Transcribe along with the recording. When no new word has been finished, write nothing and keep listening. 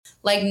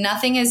Like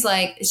nothing is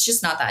like, it's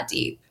just not that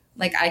deep.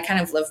 Like I kind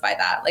of live by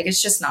that. Like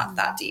it's just not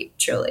that deep,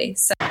 truly.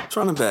 So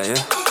trying to bet, yeah.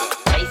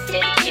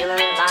 Wasted, feeling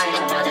line,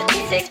 another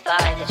 265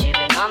 that you've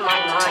been on my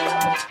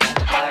mind.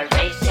 Heart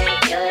racing,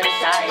 feel it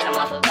inside. I'm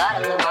off a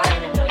bottle of wine,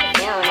 I know you're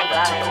feeling the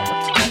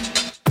vibe.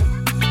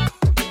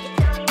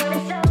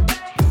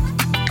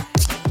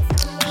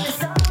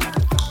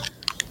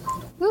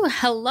 Ooh,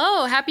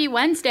 hello, happy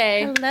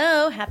Wednesday.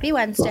 Hello, happy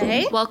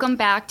Wednesday. Welcome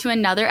back to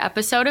another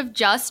episode of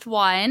Just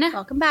One.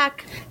 Welcome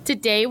back.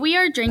 Today we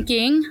are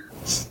drinking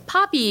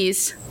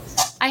poppies.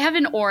 I have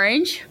an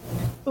orange.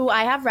 Ooh,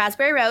 I have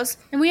raspberry rose.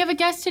 And we have a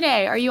guest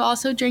today. Are you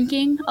also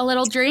drinking a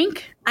little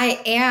drink?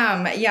 I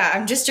am. Yeah,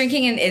 I'm just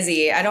drinking an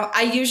Izzy.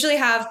 I usually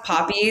have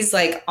poppies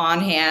like on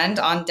hand,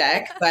 on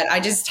deck, but I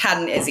just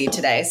had an Izzy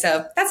today.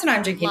 So that's what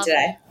I'm drinking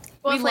today.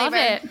 What we flavor?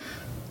 love it.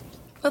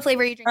 What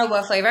flavor are you drinking? Oh,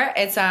 what flavor?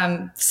 It's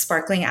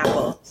sparkling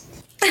apple.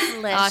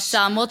 Delish.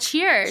 Awesome. Well,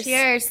 cheers.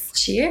 Cheers.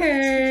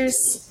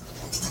 Cheers.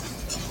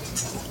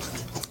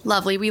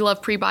 Lovely. We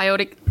love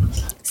prebiotic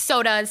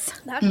sodas.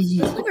 This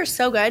flavor's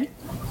so good.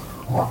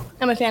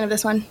 I'm a fan of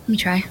this one. Let me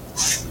try.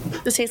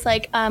 This tastes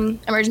like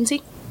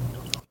emergency.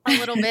 A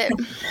little bit.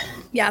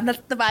 Yeah,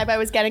 that's the vibe I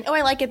was getting. Oh,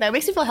 I like it though. It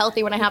makes me feel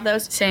healthy when I have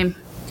those. Same.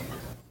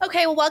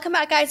 Okay, well, welcome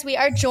back, guys. We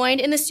are joined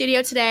in the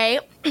studio today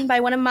by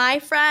one of my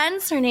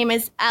friends. Her name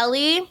is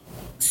Elli.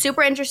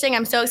 Super interesting.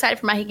 I'm so excited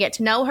for Mike to get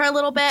to know her a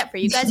little bit, for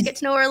you guys to get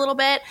to know her a little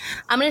bit.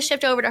 I'm going to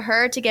shift over to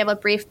her to give a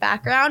brief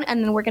background,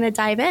 and then we're going to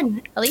dive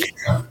in. Elli?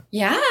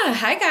 Yeah.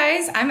 Hi,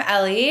 guys. I'm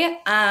Elli.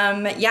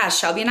 Yeah,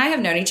 Shelby and I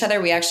have known each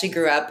other. We actually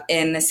grew up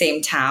in the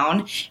same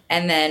town,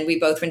 and then we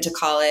both went to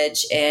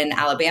college in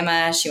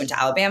Alabama. She went to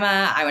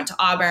Alabama. I went to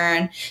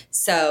Auburn.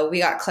 So we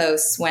got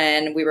close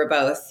when we were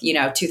both,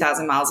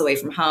 2,000 miles away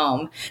from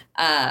home.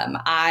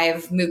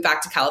 I've moved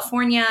back to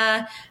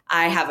California.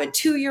 I have a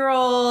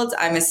 2-year-old.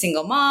 I'm a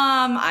single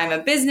mom. I'm a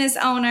business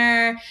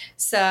owner.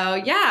 So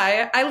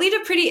yeah, I lead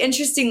a pretty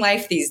interesting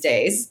life these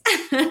days.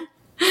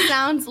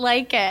 Sounds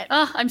like it.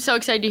 Oh, I'm so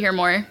excited to hear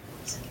more.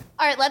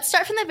 All right, let's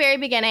start from the very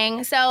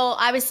beginning. So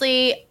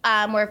obviously,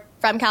 we're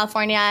from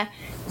California,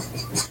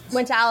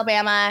 went to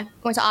Alabama,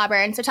 went to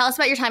Auburn. So tell us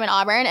about your time in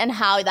Auburn and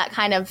how that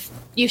kind of,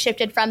 you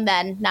shifted from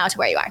then now to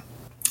where you are.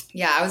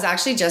 Yeah, I was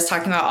actually just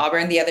talking about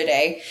Auburn the other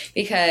day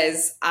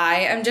because I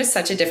am just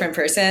such a different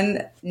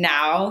person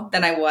now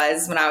than I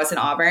was when I was in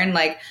Auburn.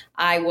 Like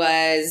I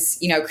was,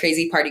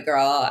 crazy party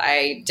girl.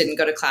 I didn't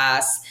go to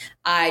class.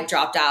 I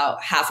dropped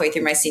out halfway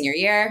through my senior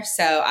year.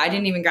 So I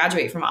didn't even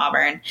graduate from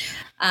Auburn.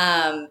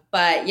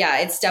 But yeah,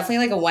 it's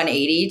definitely like a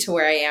 180 to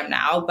where I am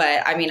now.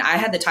 But I mean, I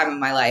had the time of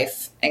my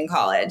life in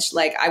college.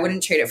 Like I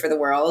wouldn't trade it for the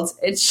world.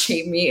 It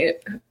shaped me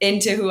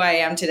into who I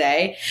am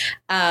today.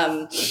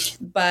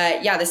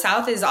 But yeah, the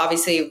South is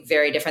obviously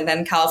very different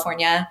than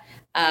California.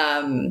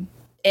 But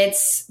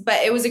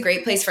it was a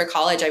great place for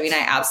college. I mean,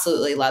 I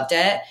absolutely loved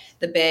it.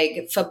 The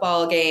big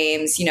football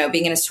games,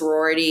 being in a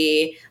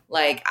sorority,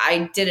 like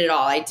I did it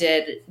all. I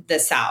did the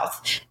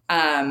South.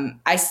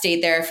 I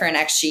stayed there for an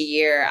extra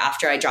year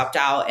after I dropped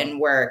out and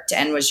worked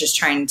and was just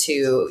trying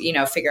to,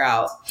 figure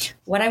out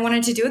what I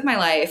wanted to do with my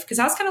life because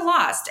I was kind of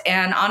lost.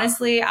 And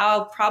honestly,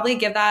 I'll probably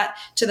give that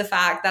to the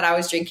fact that I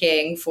was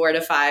drinking 4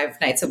 to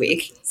 5 nights a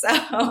week.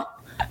 So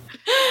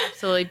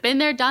Absolutely. Been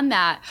there, done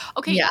that.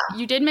 Okay. Yeah.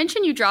 You did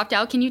mention you dropped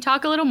out. Can you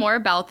talk a little more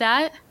about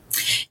that?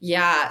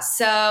 Yeah.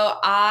 So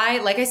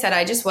like I said,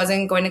 I just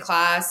wasn't going to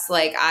class.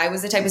 Like I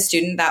was the type of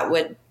student that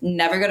would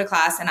never go to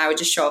class and I would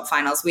just show up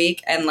finals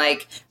week and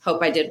like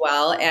hope I did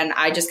well. And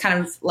I just kind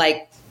of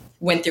like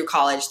went through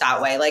college that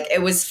way. Like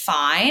it was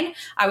fine.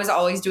 I was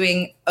always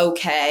doing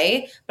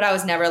okay, but I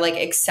was never like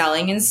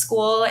excelling in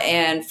school.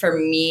 And for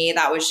me,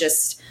 that was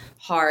just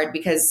hard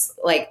because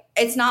like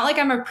it's not like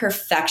I'm a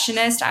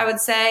perfectionist, I would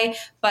say,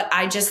 but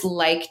I just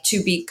like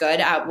to be good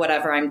at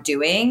whatever I'm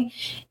doing.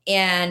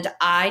 And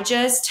I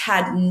just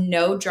had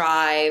no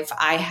drive.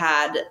 I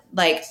had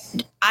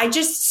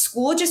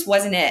school just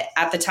wasn't it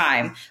at the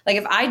time. Like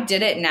if I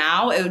did it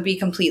now, it would be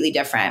completely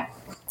different.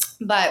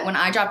 But when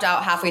I dropped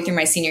out halfway through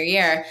my senior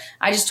year,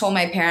 I just told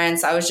my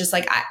parents, I was just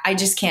like, I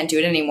just can't do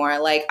it anymore.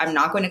 Like, I'm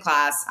not going to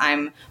class.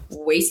 I'm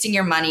wasting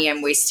your money.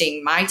 I'm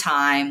wasting my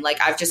time.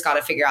 Like, I've just got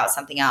to figure out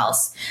something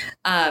else.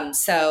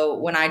 So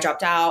when I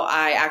dropped out,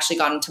 I actually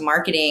got into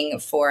marketing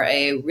for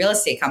a real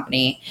estate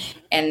company.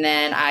 And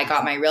then I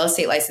got my real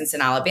estate license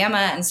in Alabama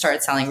and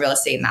started selling real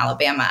estate in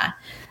Alabama.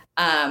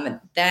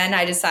 Then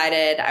I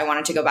decided I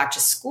wanted to go back to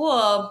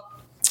school.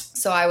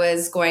 So I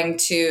was going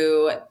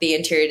to the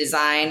Interior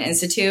Design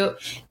Institute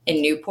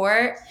in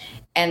Newport.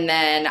 And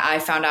then I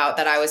found out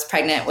that I was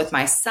pregnant with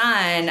my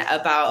son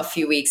about a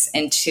few weeks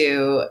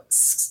into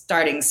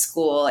starting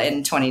school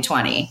in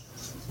 2020.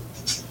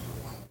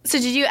 So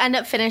did you end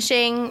up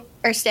finishing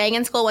or staying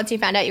in school once you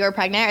found out you were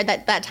pregnant, or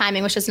that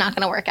timing was just not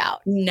going to work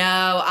out?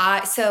 No.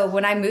 So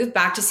when I moved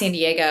back to San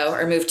Diego,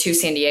 or moved to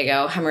San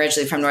Diego, I'm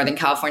originally from Northern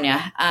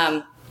California,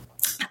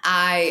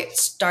 I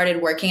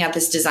started working at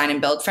this design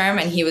and build firm,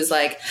 and he was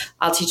like,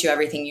 I'll teach you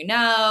everything you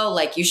know.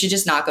 Like, you should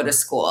just not go to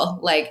school.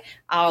 Like,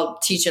 I'll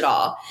teach it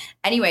all.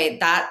 Anyway,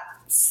 that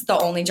It's the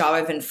only job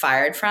I've been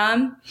fired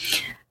from.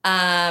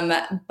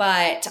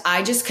 But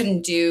I just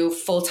couldn't do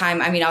full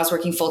time. I mean, I was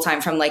working full time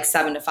from like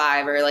 7 to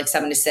 5 or like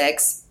 7 to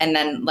 6. And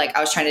then like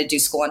I was trying to do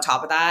school on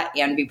top of that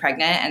and be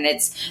pregnant. And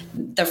it's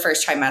the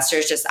first trimester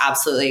is just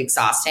absolutely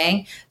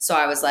exhausting. So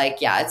I was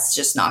like, yeah, it's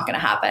just not going to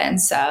happen.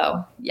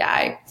 So yeah,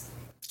 I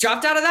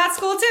dropped out of that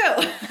school too.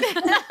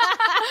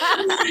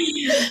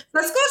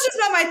 But school's just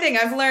not my thing.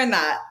 I've learned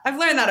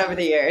that over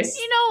the years.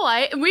 You know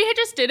what? We had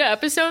just did an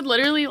episode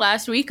literally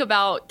last week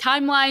about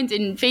timelines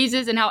and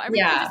phases and how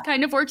everything just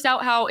kind of works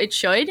out how it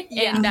should.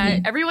 Yeah. And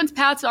that everyone's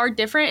paths are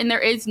different and there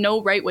is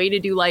no right way to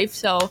do life.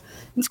 So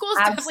and school is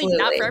definitely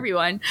not for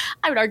everyone.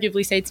 I would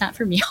arguably say it's not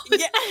for me.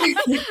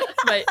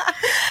 But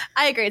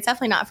I agree. It's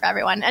definitely not for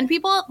everyone. And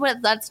people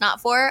what that's not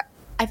for,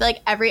 I feel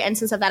like every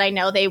instance of that I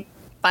know, they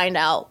find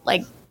out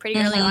like pretty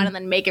early on and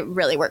then make it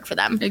really work for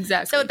them.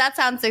 Exactly. So that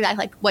sounds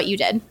exactly like what you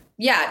did.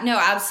 Yeah, no,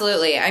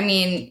 absolutely. I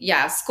mean,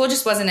 yeah, school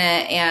just wasn't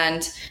it.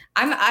 And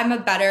I'm a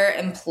better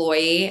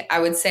employee, I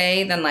would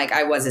say, than like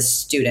I was a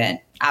student.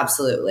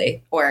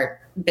 Absolutely. Or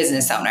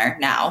business owner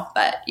now.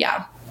 But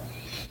yeah.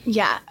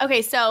 Yeah.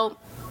 Okay. So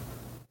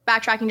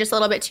backtracking just a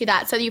little bit to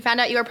that. So you found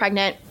out you were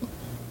pregnant,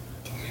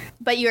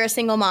 but you're a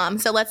single mom.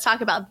 So let's talk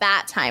about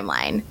that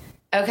timeline.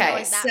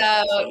 Okay.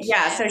 So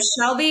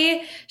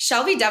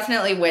Shelby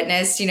definitely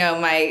witnessed,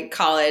 my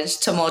college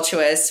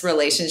tumultuous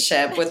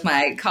relationship with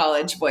my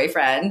college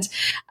boyfriend.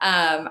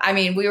 I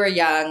mean, we were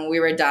young, we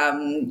were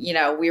dumb,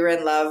 we were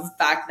in love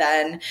back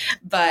then,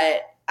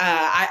 but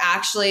I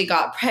actually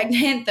got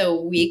pregnant the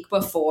week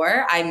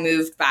before I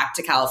moved back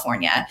to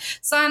California.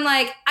 So I'm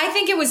like, I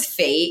think it was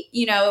fate.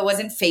 It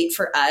wasn't fate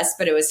for us,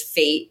 but it was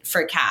fate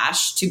for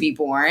Cash to be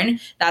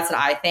born. That's what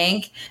I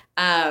think.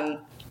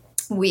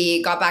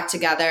 We got back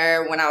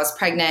together when I was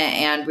pregnant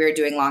and we were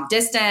doing long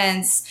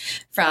distance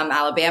from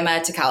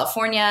Alabama to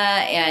California,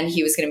 and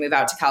he was going to move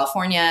out to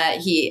California.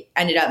 He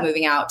ended up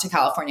moving out to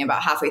California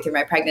about halfway through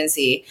my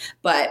pregnancy,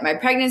 but my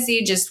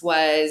pregnancy just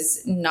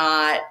was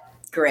not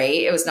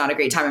great. It was not a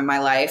great time in my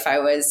life. I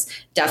was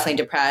definitely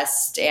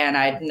depressed and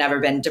I'd never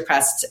been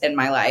depressed in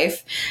my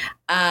life.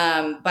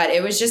 But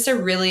it was just a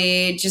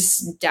really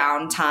just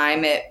down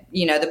time.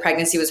 The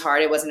pregnancy was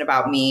hard. It wasn't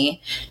about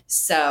me.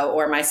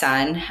 Or my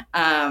son.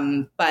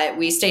 But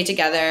we stayed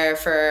together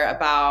for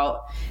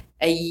about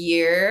a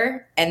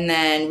year and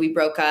then we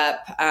broke up,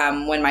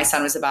 when my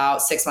son was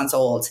about 6 months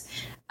old.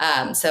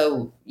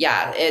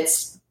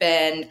 It's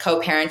been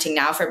co-parenting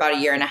now for about a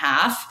year and a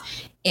half.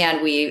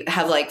 And we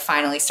have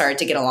finally started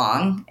to get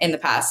along in the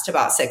past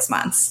about 6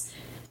 months.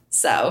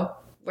 So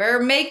we're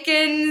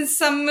making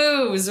some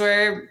moves.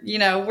 We're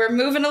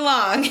moving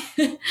along.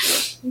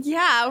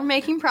 Yeah, we're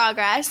making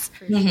progress.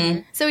 Mm-hmm.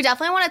 So we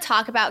definitely want to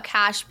talk about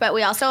Cash, but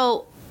we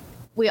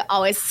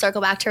always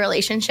circle back to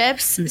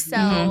relationships. Mm-hmm.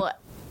 So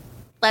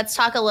let's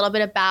talk a little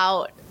bit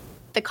about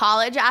the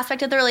college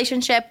aspect of the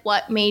relationship.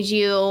 What made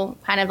you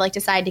kind of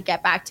decide to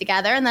get back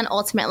together, and then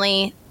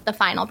ultimately the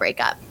final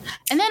breakup.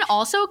 And then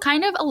also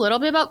kind of a little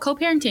bit about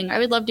co-parenting. I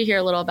would love to hear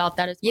a little about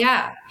that as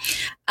well.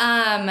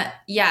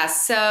 Yeah.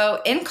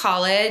 So in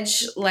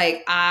college,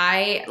 like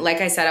I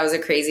said, I was a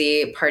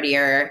crazy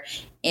partier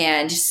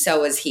and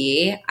so was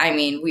he. I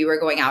mean, we were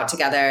going out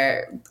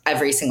together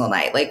every single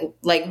night.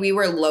 Like we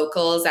were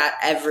locals at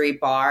every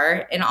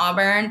bar in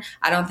Auburn.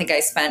 I don't think I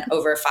spent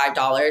over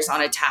 $5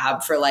 on a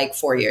tab for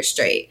 4 years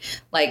straight.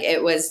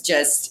 It was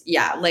just,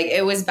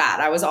 it was bad.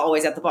 I was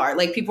always at the bar.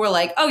 People were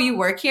like, "Oh, you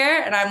work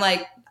here?" And I'm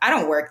like, "I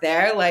don't work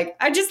there.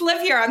 I just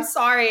live here. I'm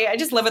sorry. I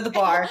just live at the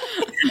bar."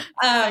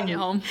 Bring you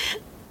home.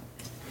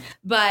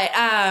 But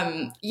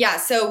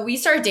so we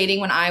started dating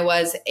when I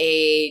was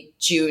a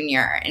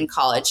junior in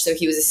college. So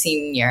he was a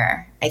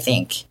senior, I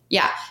think.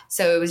 Yeah.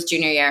 So it was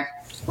junior year.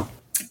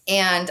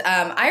 And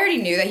I already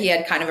knew that he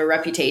had kind of a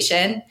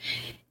reputation.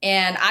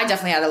 And I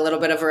definitely had a little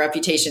bit of a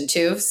reputation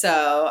too.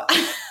 So,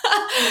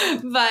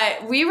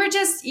 but we were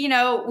just, we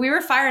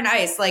were fire and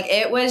ice.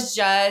 It was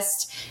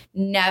just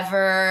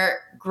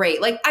never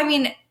great.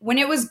 When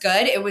it was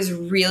good, it was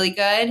really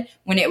good.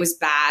 When it was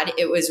bad,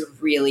 it was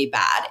really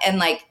bad.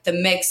 And the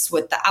mix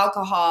with the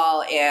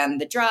alcohol and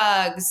the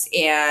drugs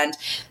and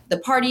the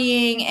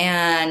partying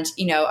and,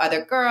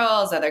 other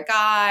girls, other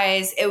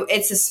guys,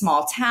 it's a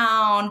small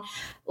town.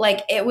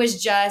 It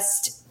was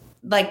just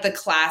the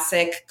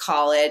classic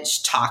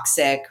college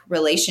toxic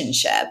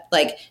relationship.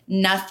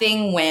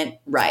 Nothing went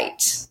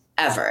right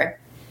ever.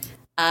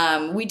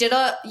 We did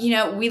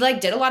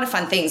did a lot of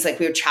fun things.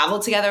 We would travel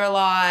together a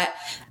lot.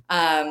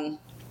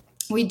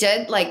 We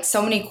did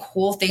so many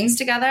cool things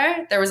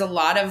together. There was a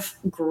lot of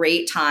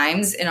great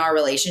times in our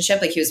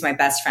relationship. He was my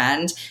best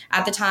friend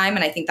at the time.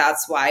 And I think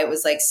that's why it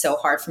was so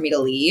hard for me to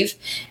leave.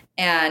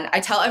 And I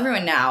tell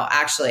everyone now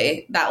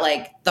actually that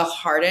the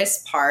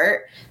hardest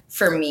part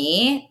for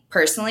me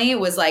personally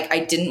was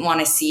I didn't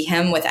want to see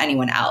him with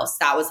anyone else.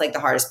 That was the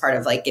hardest part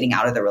of getting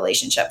out of the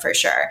relationship for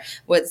sure.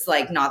 Was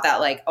not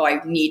that oh,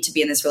 I need to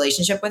be in this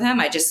relationship with him.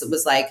 I just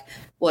was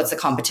well, it's a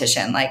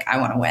competition. I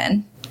want to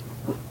win.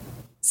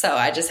 So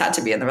I just had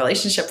to be in the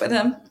relationship with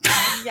him.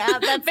 Yeah,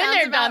 that's been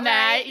there, done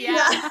that. Right.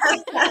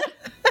 Yeah.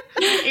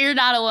 You're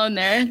not alone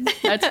there.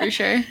 That's for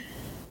sure.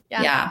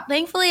 Yeah.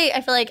 Thankfully,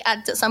 I feel like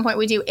at some point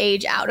we do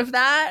age out of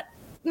that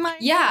mindset.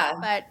 Yeah.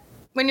 But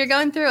when you're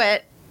going through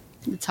it,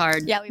 it's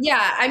hard.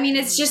 Yeah. I mean,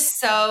 it's just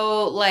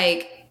so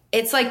like,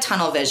 it's like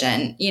tunnel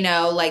vision, you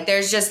know, like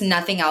there's just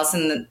nothing else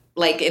in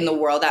the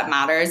world that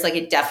matters. Like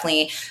it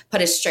definitely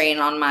put a strain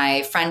on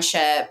my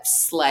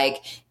friendships.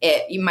 Like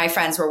my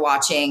friends were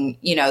watching,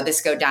 you know,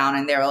 this go down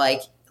and they were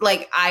like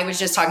I was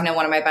just talking to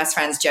one of my best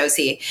friends,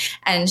 Josie,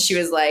 and she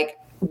was like,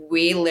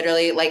 we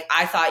literally, like,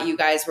 I thought you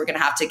guys were going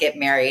to have to get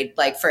married,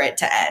 like, for it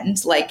to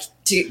end, like,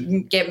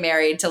 to get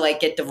married, to,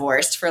 like, get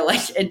divorced, for,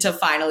 like, it to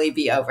finally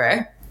be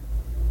over.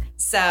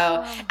 So,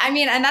 I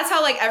mean, and that's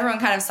how, like, everyone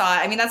kind of saw it.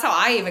 I mean, that's how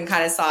I even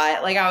kind of saw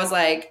it. Like, I was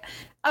like,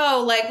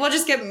 oh, like, we'll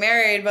just get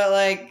married, but,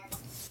 like,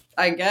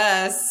 I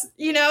guess,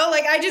 you know,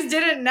 like, I just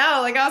didn't know.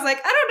 Like, I was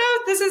like, I don't know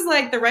if this is,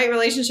 like, the right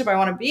relationship I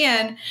want to be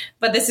in,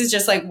 but this is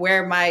just, like,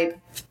 where my,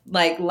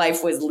 like,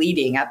 life was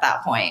leading at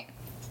that point.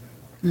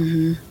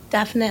 Mm-hmm.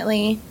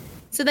 Definitely.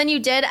 So then you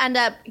did end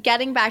up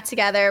getting back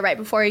together right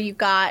before you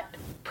got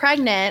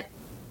pregnant.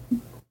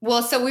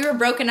 Well, so we were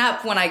broken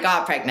up when I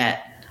got pregnant.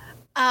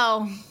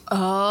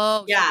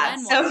 Oh, yeah.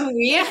 So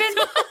we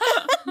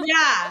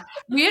had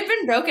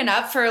been broken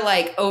up for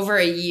like over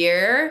a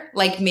year,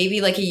 like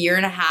maybe like a year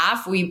and a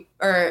half. It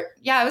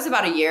was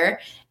about a year.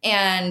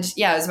 And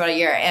yeah, it was about a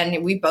year.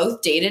 And we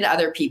both dated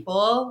other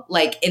people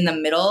like in the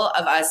middle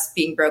of us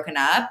being broken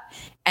up.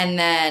 And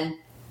then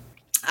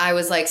I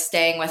was like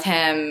staying with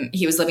him.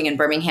 He was living in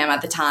Birmingham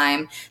at the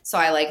time. So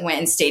I like went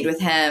and stayed with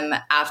him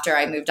after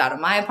I moved out of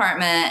my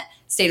apartment,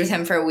 stayed with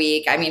him for a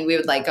week. I mean, we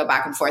would like go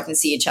back and forth and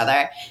see each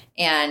other.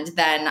 And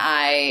then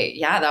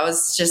that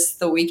was just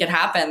the week it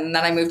happened. And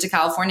then I moved to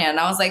California and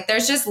I was like,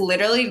 there's just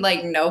literally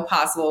like no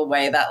possible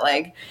way that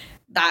like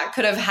that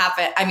could have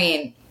happened. I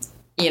mean,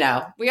 you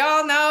know, we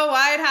all know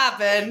why it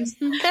happened.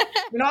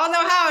 We all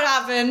know how it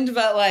happened,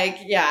 but like,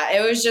 yeah,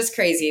 it was just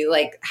crazy,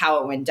 like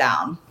how it went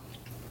down.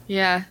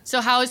 Yeah.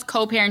 So how is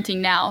co-parenting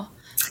now?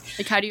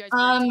 Like, how do you guys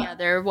work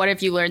together? What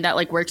have you learned that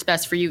like works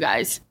best for you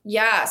guys?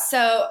 Yeah.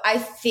 So I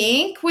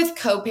think with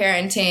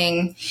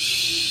co-parenting,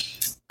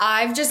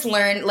 I've just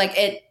learned like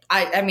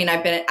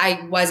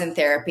I was in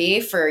therapy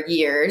for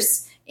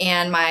years,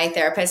 and my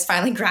therapist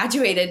finally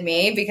graduated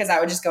me because I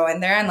would just go in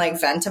there and like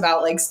vent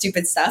about like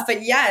stupid stuff.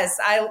 But yes,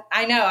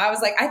 I know. I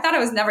was like, I thought I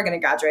was never going to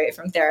graduate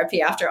from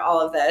therapy after all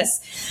of this.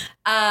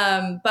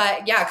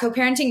 But yeah,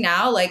 co-parenting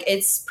now, like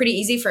it's pretty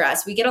easy for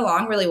us. We get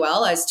along really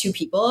well as two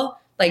people,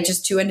 like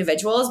just two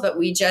individuals, but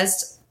we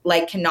just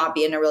like cannot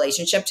be in a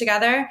relationship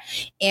together.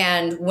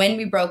 And when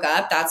we broke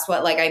up, that's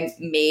what like I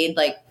made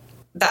like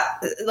that,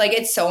 like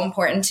it's so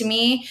important to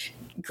me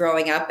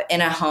growing up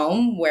in a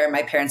home where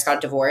my parents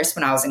got divorced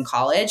when I was in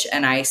college,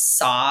 and I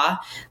saw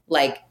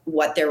like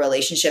what their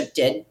relationship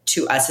did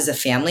to us as a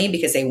family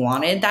because they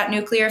wanted that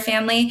nuclear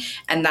family.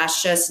 And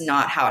that's just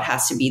not how it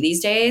has to be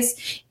these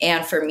days.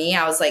 And for me,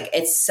 I was like,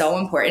 it's so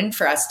important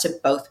for us to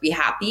both be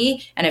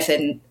happy. And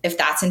if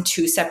that's in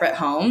two separate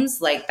homes,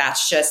 like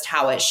that's just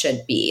how it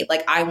should be.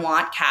 Like I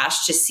want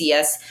Cash to see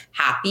us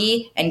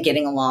happy and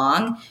getting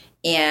along.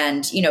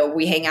 And, you know,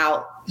 we hang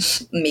out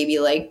maybe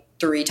like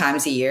 3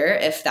 times a year,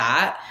 if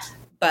that.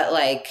 But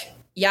like,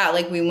 yeah,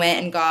 like we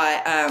went and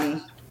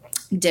got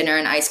dinner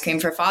and ice cream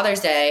for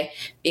Father's Day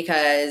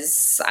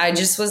because I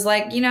just was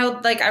like, you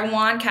know, like I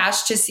want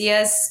Cash to see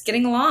us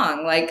getting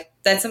along. Like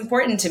that's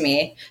important to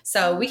me.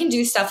 So we can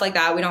do stuff like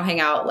that. We don't hang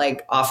out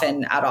like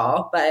often at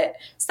all, but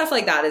stuff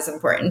like that is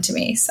important to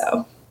me.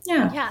 So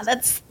yeah,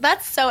 that's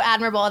so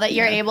admirable that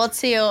you're able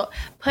to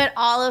put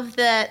all of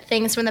the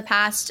things from the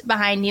past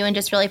behind you and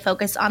just really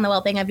focus on the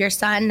well-being of your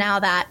son now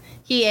that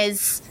he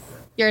is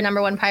your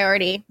number one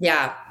priority.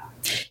 Yeah,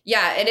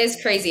 it is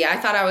crazy. I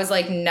thought I was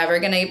like never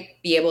going to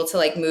be able to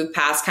like move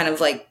past kind of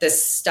like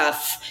this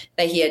stuff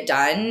that he had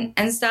done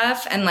and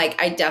stuff. And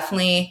like, I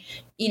definitely,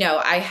 you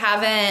know, I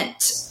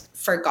haven't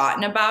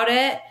forgotten about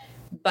it,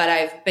 but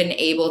I've been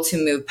able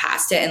to move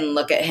past it and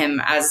look at him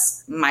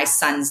as my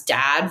son's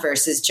dad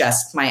versus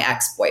just my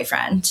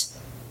ex-boyfriend.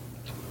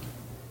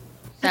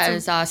 That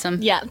is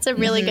awesome. Yeah, it's a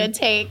really good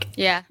take.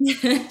 Yeah.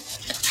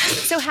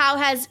 So how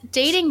has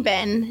dating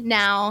been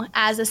now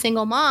as a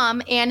single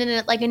mom and in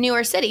a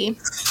newer city?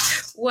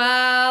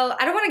 Well,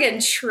 I don't want to get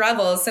in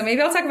trouble, so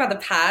maybe I'll talk about the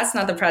past,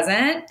 not the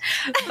present.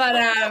 But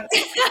that's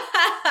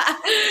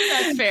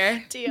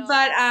fair. Deal.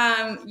 But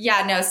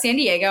San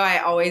Diego, I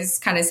always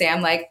kind of say,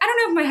 I'm like, I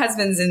don't know if my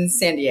husband's in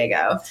San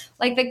Diego.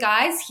 Like the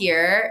guys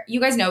here,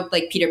 you guys know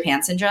like Peter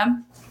Pan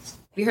syndrome.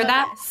 Have you heard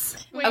that?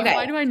 Wait,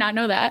 why do I not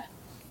know that?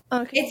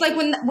 Okay. It's like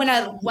when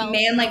a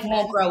man like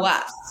won't grow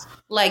up.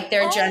 Like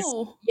they're just,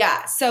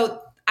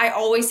 So I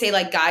always say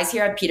like guys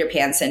here have Peter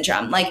Pan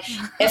syndrome. Like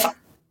if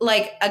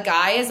like a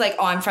guy is like,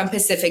 oh, I'm from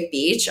Pacific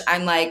Beach,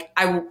 I'm like,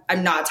 I'm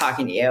not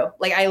talking to you.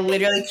 Like I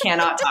literally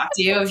cannot talk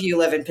to you if you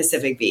live in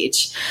Pacific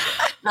Beach.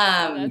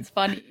 That's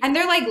funny. And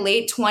they're like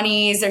late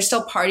 20s. They're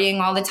still partying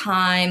all the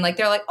time. Like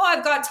they're like, oh,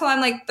 I've got till I'm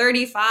like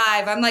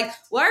 35. I'm like,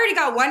 well, I already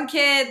got one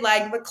kid.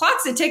 Like the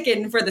clock's a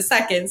ticking for the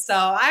second. So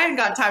I ain't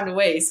got time to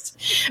waste.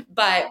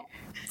 But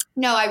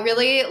No, I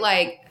really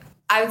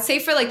I would say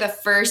for like the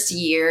first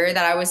year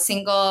that I was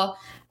single,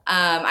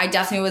 I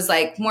definitely was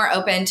like more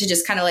open to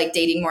just kind of like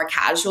dating more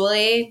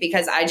casually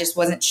because I just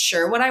wasn't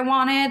sure what I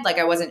wanted. Like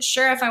I wasn't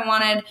sure if I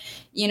wanted,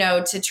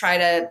 to try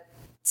to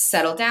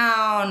settle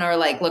down or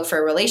like look for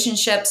a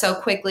relationship so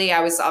quickly.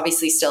 I was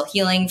obviously still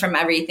healing from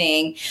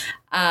everything.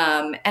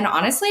 And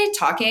honestly,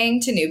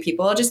 talking to new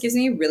people just gives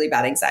me really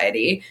bad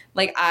anxiety.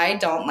 Like I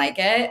don't like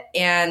it.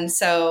 And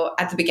so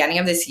at the beginning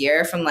of this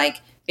year, from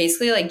like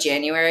basically like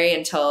January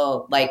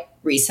until like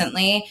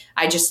recently,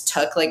 I just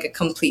took like a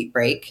complete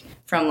break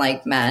from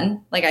like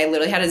men. Like I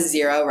literally had a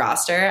zero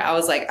roster. I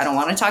was like, I don't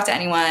want to talk to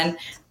anyone.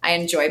 I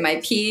enjoy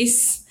my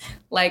peace.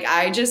 Like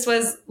I just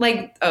was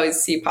like, oh,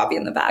 see Poppy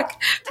in the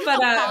back. But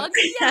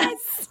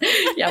yes.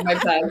 Yeah, my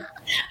pug.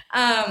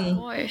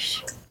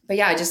 But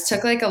yeah, I just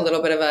took like a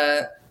little bit of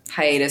a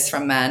hiatus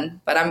from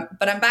men. But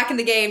I'm back in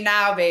the game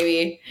now,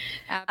 baby.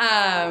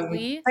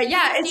 Absolutely. But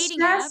yeah, it's dating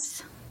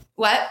just apps?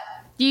 What?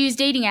 Do you use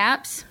dating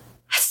apps?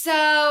 So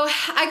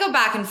I go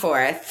back and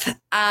forth.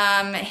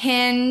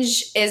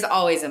 Hinge is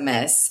always a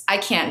miss. I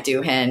can't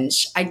do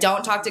Hinge. I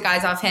don't talk to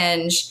guys off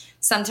Hinge.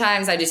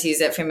 Sometimes I just use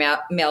it for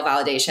male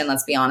validation.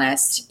 Let's be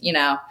honest,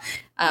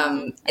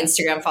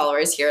 Instagram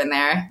followers here and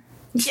there.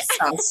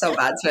 Sounds so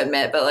bad to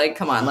admit, but like,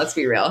 come on, let's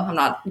be real. I'm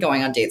not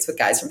going on dates with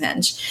guys from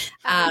Hinge.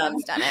 I've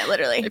done it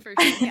literally.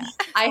 Yeah.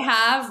 I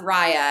have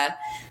Raya,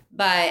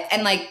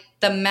 and like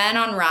the men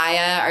on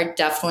Raya are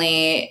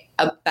definitely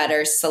a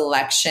better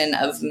selection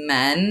of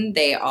men.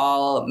 They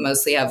all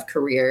mostly have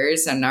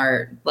careers and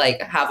are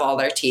like have all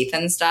their teeth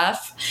and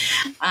stuff.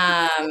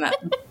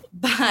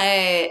 But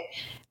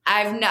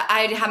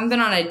I haven't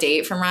been on a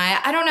date from Raya.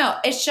 I don't know.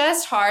 It's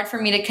just hard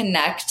for me to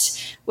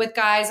connect with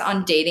guys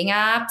on dating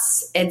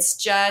apps. It's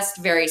just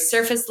very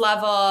surface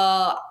level.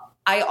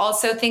 I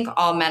also think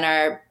all men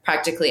are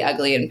practically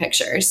ugly in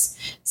pictures.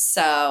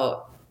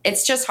 So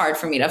it's just hard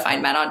for me to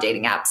find men on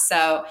dating apps.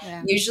 So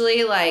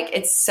usually like,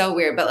 it's so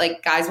weird, but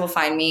like guys will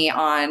find me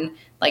on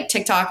like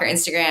TikTok or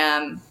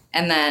Instagram.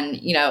 And then,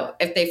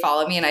 if they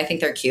follow me and I think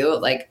they're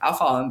cute, like I'll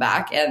follow them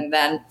back and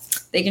then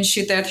they can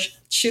shoot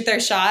their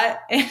shot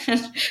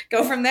and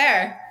go from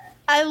there.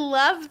 I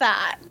love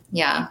that.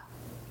 Yeah.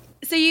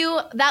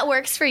 So that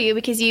works for you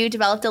because you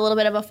developed a little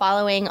bit of a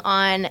following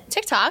on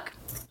TikTok.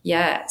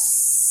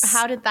 Yes.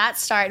 How did that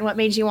start and what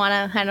made you want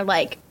to kind of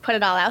like put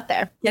it all out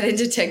there? Get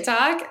into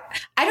TikTok?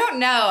 I don't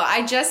know.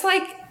 I just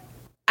like,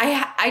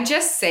 I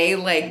just say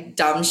like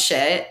dumb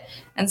shit.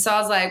 And so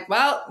I was like,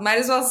 well, might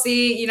as well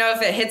see,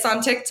 if it hits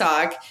on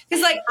TikTok.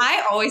 Because like,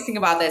 I always think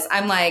about this.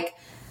 I'm like,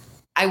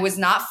 I was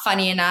not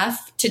funny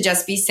enough to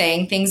just be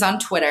saying things on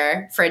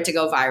Twitter for it to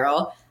go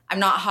viral. I'm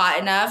not hot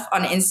enough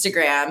on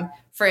Instagram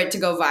for it to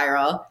go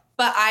viral.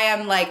 But I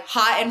am like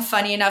hot and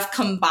funny enough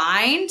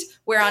combined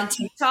where on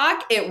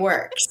TikTok it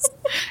works. So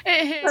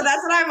that's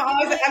what I'm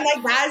like,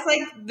 that's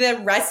like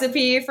the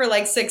recipe for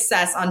like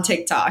success on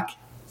TikTok.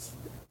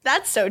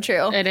 That's so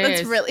true.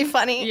 That's really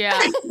funny. Yeah.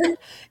 And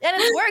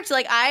it's worked.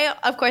 Like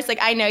of course,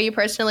 I know you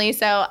personally,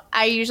 so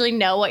I usually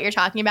know what you're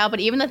talking about, but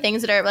even the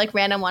things that are like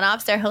random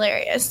one-offs, they're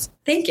hilarious.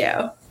 Thank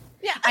you.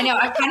 Yeah. I know.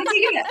 I've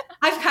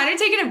kind of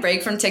taken a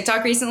break from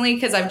TikTok recently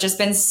because I've just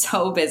been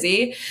so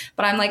busy.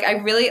 But I'm like, I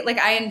really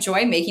I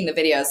enjoy making the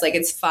videos. Like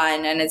it's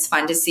fun and it's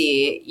fun to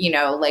see,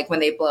 like when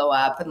they blow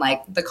up and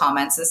like the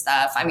comments and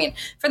stuff. I mean,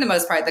 for the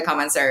most part, the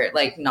comments are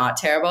like not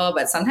terrible,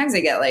 but sometimes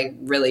they get like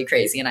really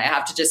crazy and I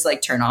have to just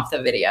like turn off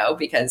the video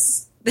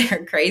because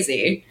they're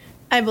crazy.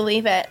 I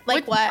believe it.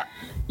 Like what?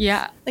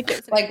 Yeah.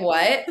 Like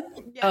what?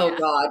 Yeah, oh,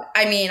 God.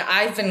 I mean,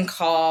 I've been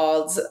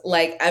called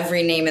like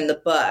every name in the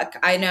book.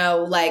 I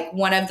know like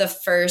one of the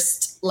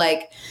first,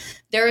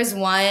 there was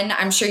one,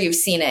 I'm sure you've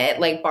seen it,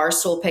 like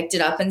Barstool picked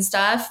it up and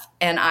stuff.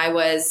 And I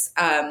was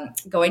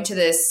going to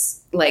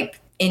this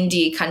like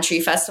indie country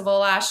festival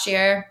last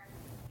year.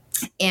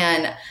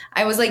 And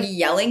I was like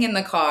yelling in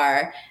the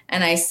car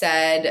and I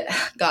said,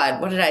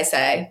 God, what did I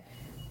say?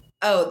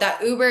 Oh,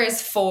 that Uber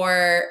is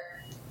for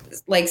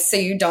like, so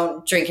you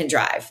don't drink and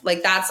drive.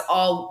 Like that's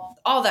all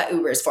that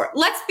Uber is for.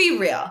 Let's be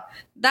real.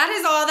 That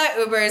is all that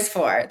Uber is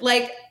for.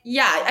 Like,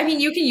 yeah, I mean,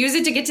 you can use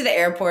it to get to the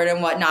airport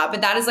and whatnot, but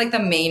that is like the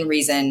main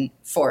reason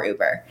for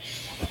Uber.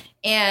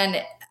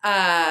 And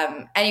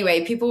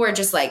anyway, people were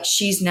just like,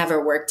 she's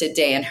never worked a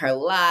day in her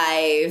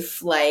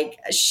life. Like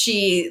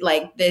she,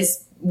 like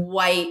this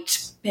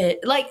white bit,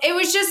 like it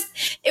was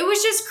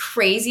just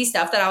crazy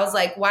stuff that I was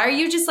like, why are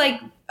you just like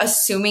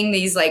assuming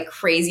these like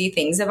crazy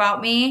things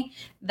about me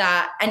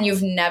and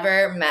you've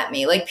never met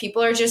me? Like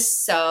people are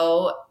just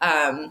so,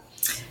 I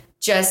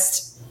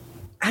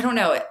don't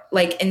know,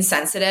 like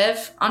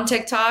insensitive on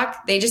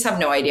TikTok. They just have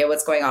no idea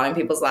what's going on in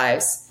people's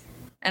lives.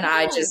 And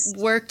I just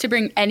work to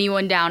bring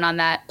anyone down on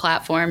that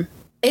platform.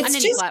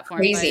 It's just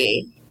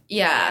crazy.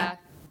 Yeah.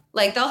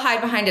 Like they'll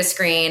hide behind a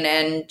screen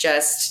and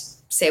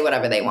just say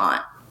whatever they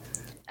want.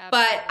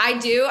 But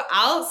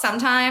I'll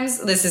sometimes,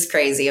 this is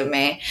crazy of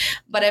me,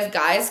 but if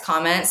guys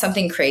comment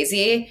something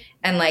crazy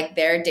and like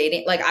they're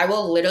dating, like I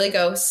will literally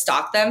go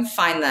stalk them,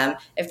 find them.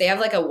 If they have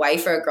like a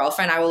wife or a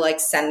girlfriend, I will like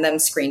send them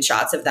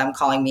screenshots of them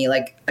calling me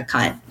like a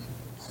cunt.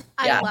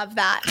 I love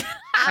that.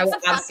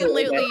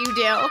 Absolutely, you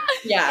do. Yeah.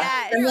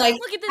 Yes. I'm like,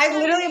 Look at this I guy.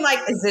 literally am like,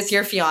 is this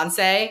your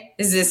fiance?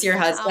 Is this your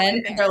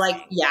husband? And they're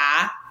like,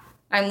 yeah.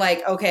 I'm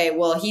like, okay,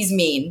 well, he's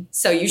mean,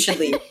 so you should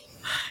leave.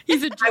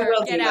 He's a jerk. I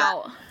will Get do that.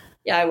 out.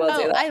 Yeah, I will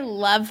do that. I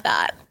love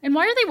that. And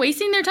why are they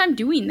wasting their time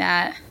doing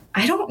that?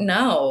 I don't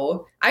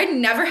know. I'd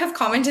never have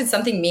commented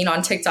something mean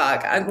on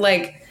TikTok. I'm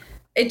like,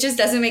 it just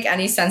doesn't make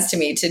any sense to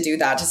me to do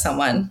that to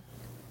someone.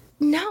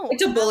 No. Like,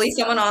 to bully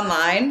someone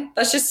online,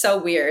 that's just so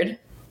weird.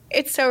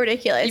 It's so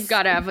ridiculous. You've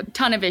got to have a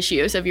ton of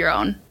issues of your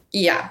own.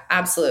 Yeah,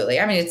 absolutely.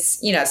 I mean,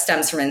 it's,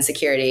 stems from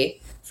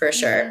insecurity for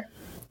sure.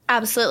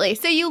 Absolutely.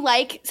 So you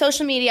like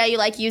social media, you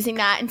like using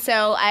that. And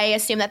so I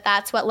assume that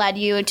that's what led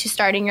you to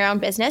starting your own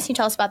business. Can you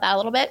tell us about that a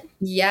little bit?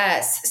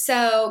 Yes.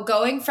 So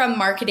going from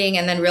marketing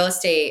and then real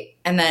estate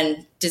and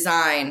then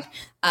design,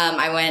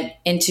 I went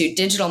into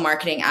digital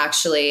marketing.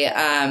 Actually,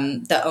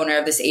 the owner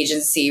of this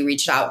agency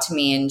reached out to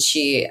me and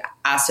she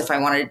asked if I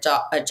wanted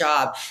a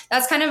job.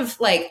 That's kind of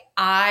like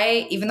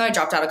even though I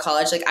dropped out of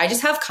college, like I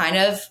just have kind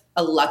of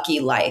a lucky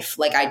life.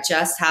 Like I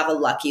just have a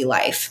lucky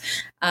life.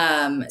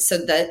 So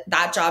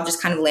that job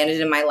just kind of landed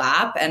in my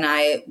lap and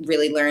I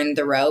really learned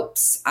the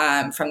ropes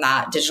from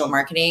that digital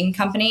marketing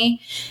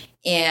company.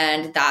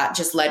 And that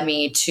just led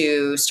me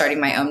to starting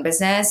my own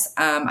business.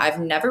 I've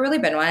never really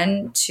been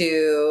one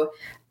to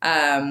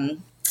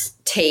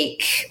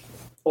take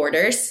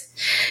orders.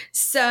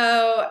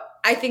 So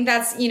I think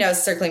that's,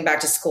 circling back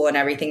to school and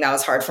everything, that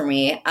was hard for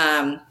me.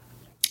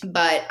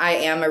 But I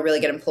am a really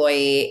good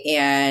employee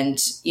and,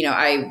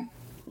 I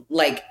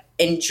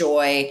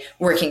enjoy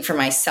working for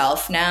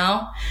myself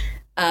now.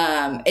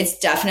 It's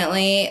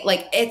definitely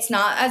it's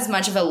not as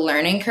much of a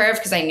learning curve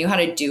because I knew how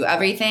to do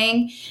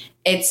everything.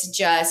 It's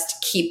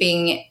just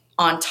keeping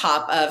on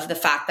top of the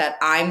fact that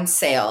I'm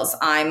sales,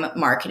 I'm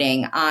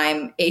marketing,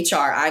 I'm HR,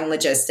 I'm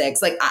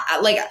logistics, I'm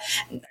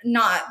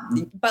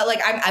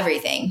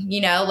everything,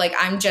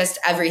 I'm just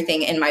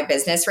everything in my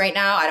business right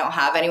now. I don't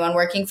have anyone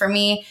working for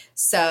me.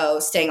 So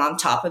staying on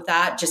top of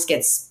that just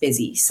gets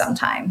busy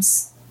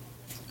sometimes.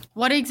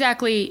 What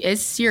exactly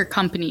is your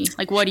company?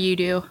 What do you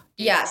do?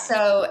 Yeah,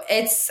 so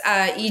it's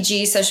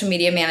EG Social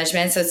Media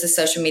Management. So it's a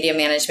social media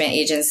management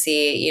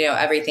agency,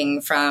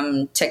 everything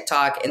from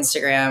TikTok,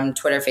 Instagram,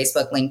 Twitter,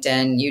 Facebook,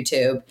 LinkedIn,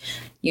 YouTube,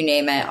 you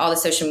name it, all the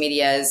social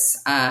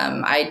medias.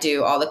 I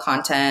do all the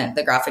content,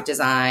 the graphic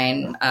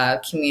design,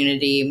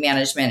 community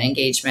management,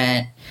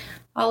 engagement,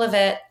 all of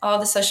it, all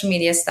the social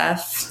media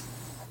stuff.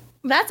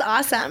 That's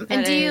awesome.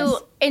 And do you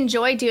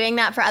enjoy doing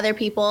that for other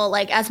people,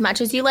 as much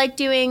as you like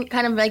doing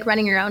kind of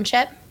running your own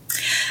ship?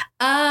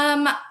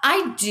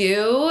 I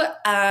do.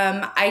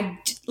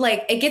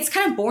 It gets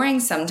kind of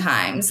boring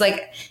sometimes.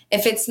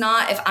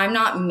 If I'm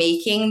not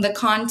making the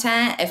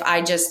content, if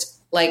I just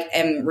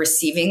am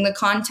receiving the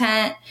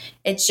content,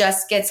 it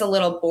just gets a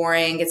little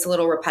boring, gets a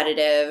little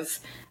repetitive.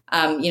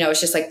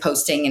 It's just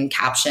posting and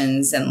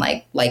captions and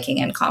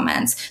liking and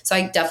comments. So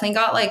I definitely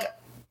got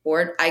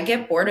bored. I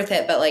get bored with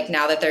it, but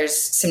now that there's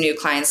some new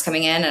clients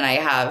coming in and I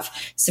have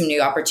some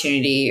new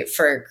opportunity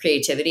for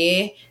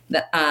creativity,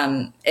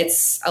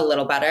 it's a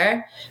little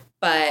better,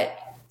 but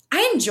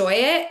I enjoy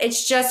it.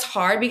 It's just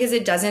hard because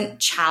it doesn't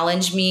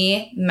challenge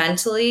me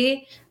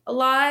mentally a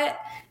lot.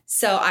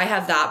 So I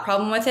have that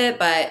problem with it,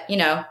 but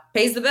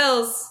pays the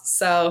bills.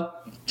 So,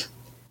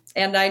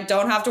 and I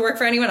don't have to work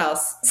for anyone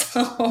else.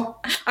 So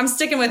I'm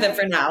sticking with it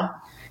for now.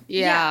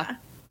 Yeah,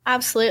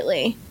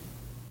 absolutely.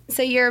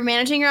 So you're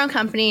managing your own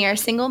company, you're a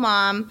single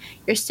mom,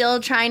 you're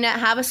still trying to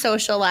have a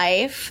social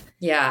life.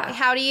 Yeah.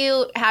 How do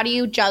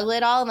you juggle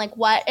it all? And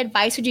what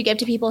advice would you give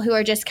to people who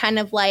are just kind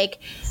of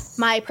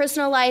my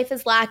personal life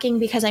is lacking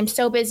because I'm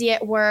so busy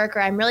at work, or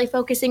I'm really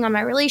focusing on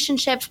my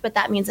relationships, but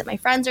that means that my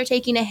friends are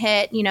taking a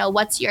hit.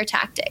 What's your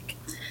tactic?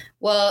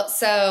 Well,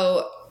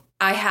 so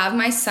I have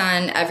my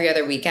son every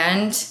other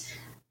weekend,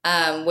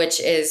 which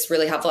is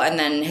really helpful. And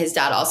then his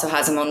dad also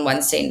has him on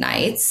Wednesday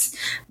nights.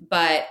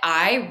 But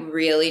I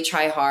really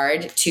try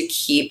hard to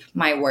keep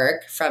my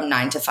work from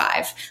 9 to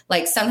 5.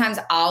 Sometimes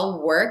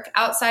I'll work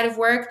outside of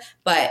work,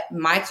 but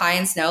my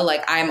clients know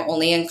I'm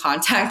only in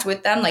contact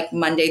with them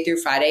Monday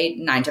through Friday,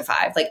 9 to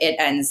 5. It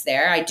ends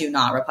there. I do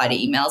not reply to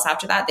emails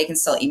after that. They can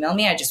still email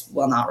me. I just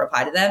will not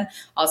reply to them.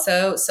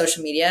 Also,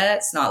 social media,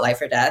 it's not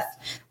life or death.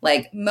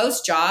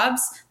 Most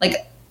jobs,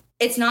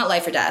 it's not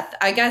life or death.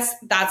 I guess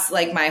that's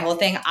my whole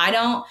thing. I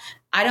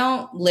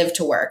don't live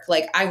to work.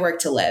 I work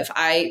to live.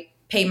 I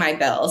pay my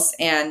bills,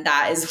 and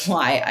that is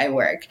why I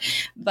work.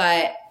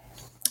 But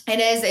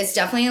it's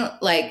definitely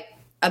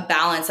a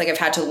balance. I've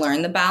had to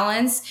learn the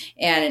balance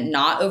and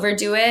not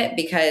overdo it,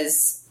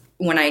 because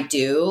when I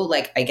do,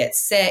 I get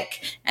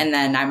sick and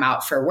then I'm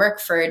out for work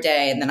for a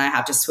day and then I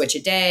have to switch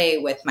a day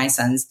with my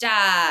son's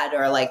dad,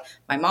 or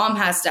my mom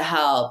has to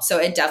help. So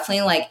it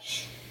definitely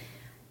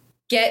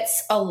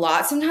gets a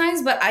lot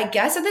sometimes, but I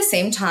guess at the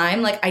same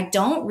time, I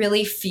don't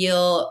really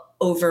feel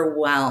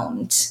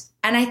overwhelmed.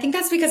 And I think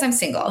that's because I'm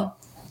single,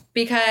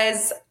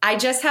 because I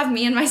just have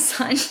me and my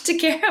son to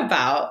care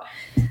about.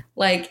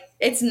 Like,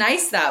 it's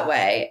nice that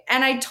way.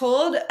 And I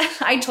told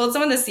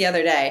someone this the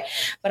other day,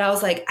 but I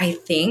was like, I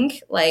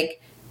think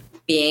like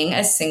being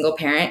a single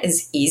parent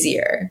is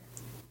easier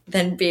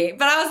than being,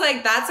 but I was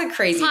like, that's a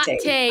crazy Hot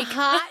take. take.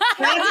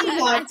 That's a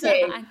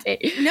hot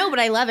take. No, but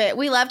I love it.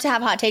 We love to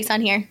have hot takes on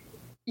here.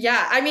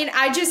 Yeah. I mean,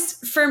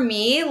 for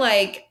me,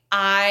 like,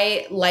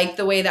 I like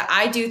the way that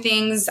I do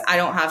things. I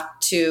don't have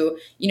to,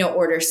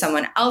 order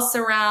someone else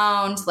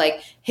around.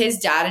 Like, his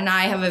dad and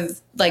I have a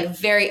like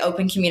very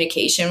open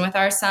communication with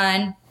our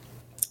son.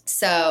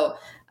 So,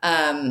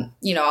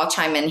 I'll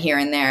chime in here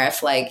and there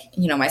if like,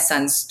 my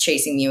son's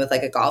chasing me with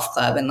like a golf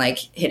club and like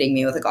hitting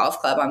me with a golf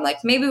club. I'm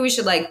like, maybe we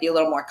should like be a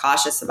little more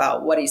cautious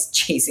about what he's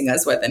chasing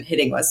us with and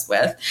hitting us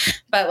with.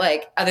 But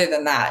like, other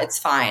than that, it's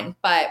fine.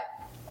 But,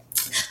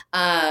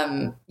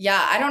 I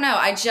don't know.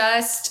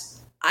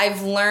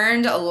 I've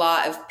learned a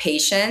lot of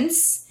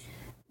patience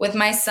with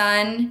my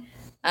son.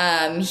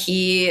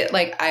 He,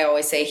 like I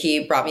always say,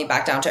 he brought me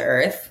back down to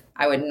earth.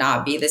 I would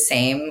not be the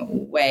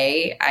same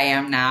way I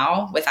am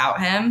now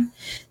without him.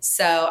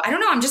 So I don't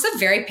know. I'm just a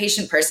very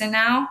patient person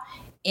now,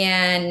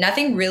 and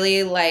nothing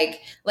really like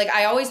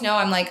I always know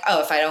I'm like,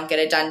 oh, if I don't get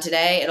it done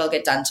today, it'll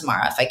get done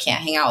tomorrow. If I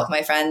can't hang out with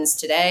my friends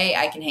today,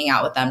 I can hang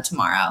out with them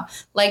tomorrow.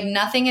 Like,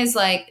 nothing is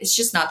like, it's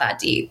just not that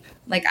deep.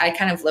 Like, I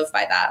kind of live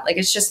by that. Like,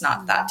 it's just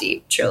not that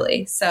deep,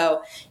 truly.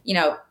 So,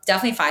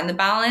 definitely find the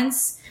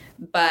balance,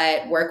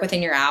 but work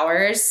within your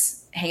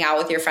hours, hang out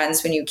with your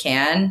friends when you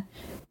can.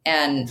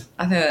 And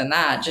other than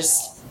that,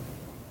 just,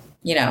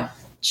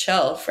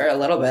 chill for a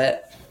little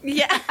bit.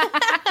 Yeah.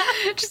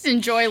 Just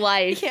enjoy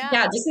life.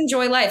 Yeah, just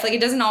enjoy life. Like, it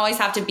doesn't always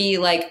have to be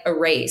like a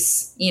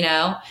race,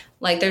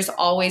 Like, there's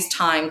always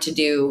time to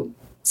do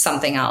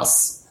something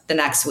else the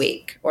next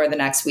week or the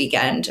next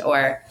weekend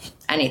or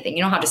anything.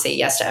 You don't have to say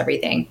yes to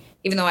everything,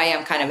 even though I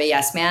am kind of a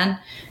yes man,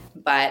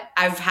 but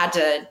I've had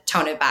to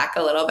tone it back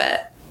a little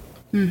bit.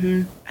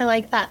 Mm-hmm. I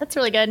like that. That's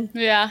really good.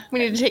 Yeah. We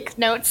need to take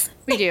notes.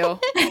 We do.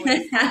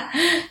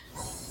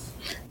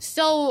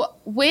 So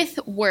with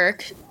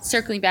work,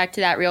 circling back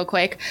to that real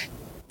quick,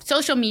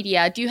 social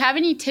media, do you have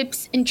any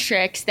tips and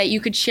tricks that you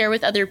could share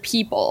with other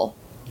people,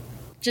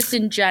 just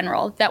in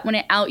general, that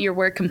wouldn't out your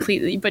work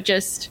completely, but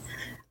just...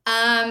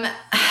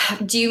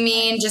 Do you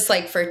mean just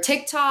like for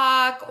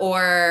TikTok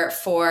or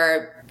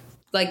for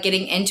like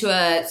getting into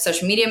a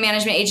social media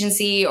management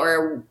agency,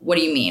 or what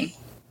do you mean?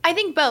 I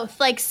think both.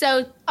 Like,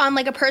 so on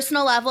like a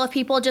personal level, if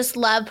people just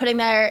love putting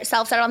their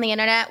selves out on the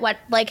internet,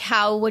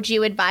 how would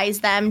you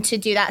advise them to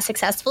do that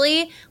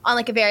successfully on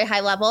like a very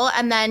high level?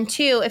 And then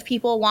two, if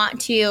people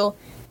want to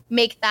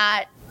make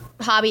that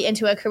hobby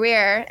into a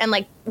career and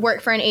like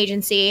work for an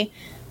agency,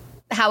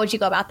 how would you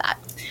go about that?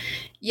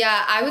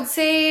 Yeah, I would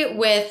say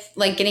with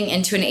like getting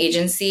into an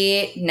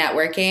agency,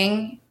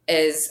 networking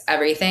is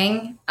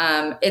everything.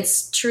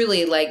 It's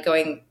truly like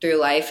going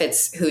through life.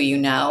 It's who you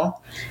know,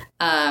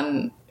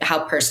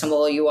 how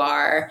personable you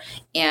are,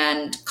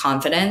 and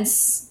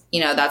confidence.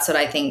 That's what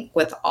I think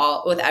with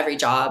every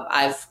job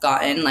I've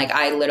gotten. Like,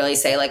 I literally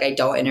say like, I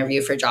don't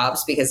interview for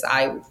jobs because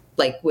I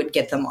like would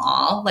get them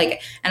all.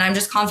 Like, and I'm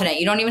just confident.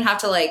 You don't even have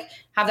to like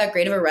have that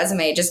great of a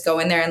resume. Just go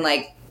in there and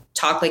like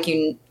talk like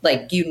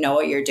you know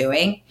what you're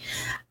doing.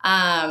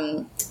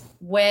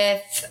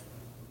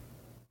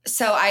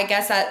 So I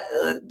guess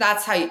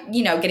that's how,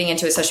 getting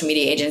into a social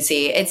media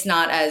agency, it's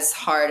not as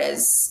hard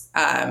as,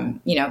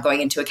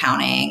 going into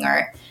accounting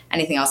or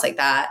anything else like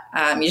that.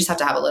 You just have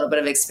to have a little bit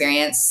of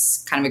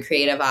experience, kind of a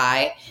creative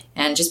eye,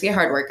 and just be a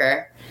hard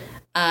worker.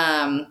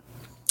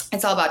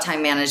 It's all about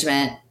time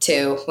management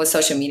too with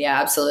social media.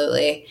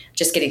 Absolutely.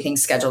 Just getting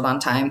things scheduled on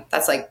time.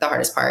 That's like the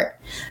hardest part.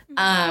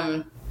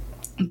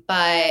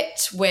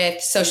 But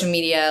with social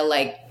media,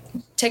 like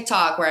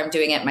TikTok, where I'm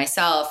doing it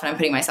myself and I'm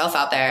putting myself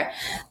out there,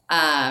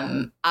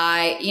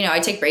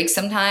 I take breaks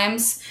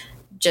sometimes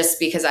just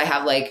because I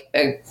have like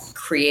a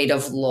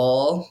creative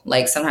lull.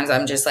 Like, sometimes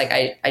I'm just like,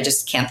 I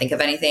just can't think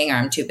of anything, or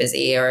I'm too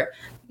busy, or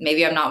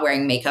maybe I'm not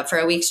wearing makeup for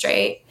a week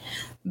straight.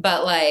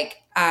 But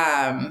like,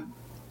 I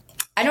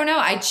don't know.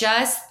 I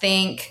just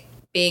think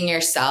being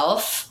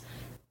yourself,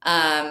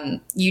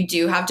 you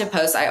do have to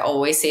post. I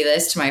always say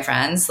this to my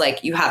friends,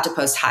 like, you have to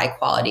post high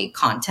quality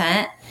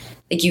content.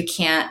 Like, you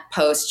can't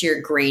post your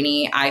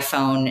grainy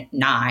iPhone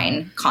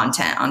 9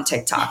 content on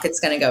TikTok. It's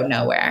going to go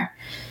nowhere.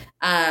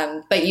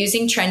 But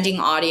using trending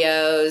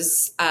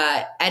audios,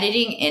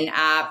 editing in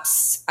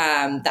apps,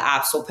 the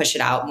apps will push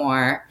it out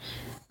more.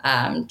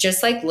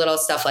 Just like little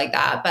stuff like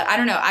that. But I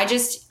don't know.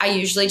 I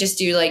usually just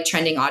do like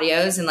trending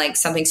audios and like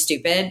something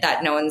stupid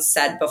that no one's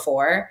said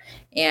before.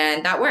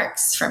 And that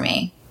works for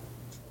me.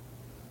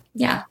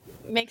 Yeah.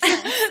 Makes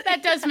sense.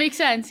 That does make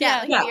sense.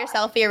 Yeah. Be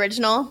yourself, be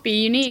original.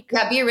 Be unique.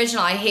 Yeah, be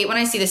original. I hate when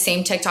I see the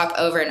same TikTok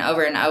over and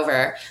over and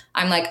over.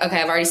 I'm like,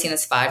 okay, I've already seen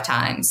this 5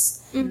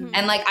 times. Mm-hmm.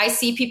 And like, I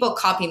see people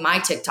copy my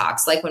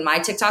TikToks. Like, when my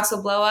TikToks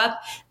will blow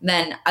up,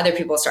 then other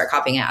people start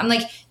copying it. I'm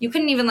like, you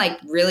couldn't even like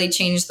really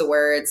change the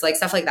words, like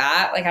stuff like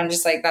that. Like, I'm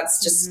just like,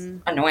 that's just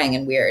annoying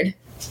and weird.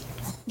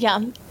 Yeah.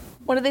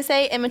 What do they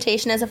say?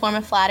 Imitation is a form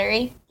of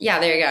flattery. Yeah,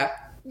 there you go.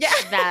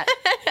 that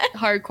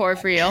hardcore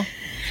for you.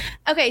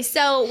 Okay,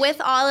 so with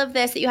all of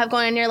this that you have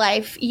going on in your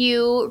life,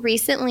 you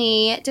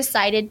recently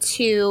decided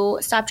to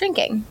stop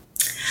drinking.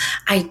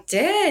 I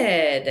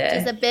did.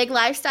 It's a big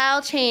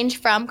lifestyle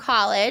change from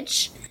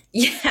college.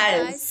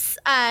 Yes.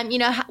 You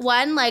know,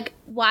 one, like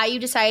why you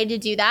decided to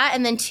do that,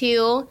 and then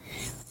two,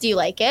 do you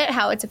like it?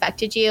 How it's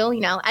affected you? You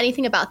know,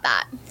 anything about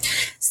that?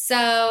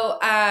 So,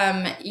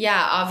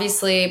 yeah,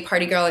 obviously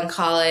party girl in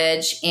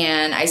college,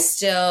 and I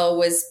still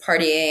was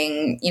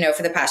partying, you know,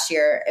 for the past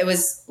year. It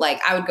was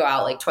like, I would go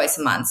out like twice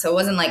a month. So it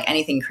wasn't like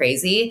anything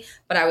crazy,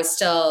 but I was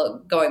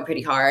still going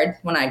pretty hard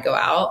when I'd go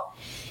out.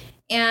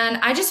 And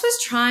I just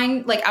was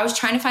trying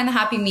to find the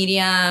happy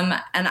medium,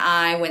 and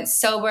I went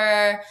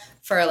sober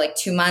for like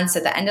 2 months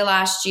at the end of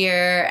last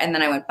year. And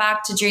then I went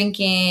back to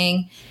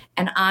drinking,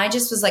 and I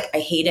just was like, I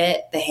hate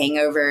it. The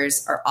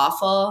hangovers are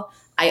awful.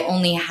 I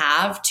only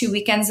have 2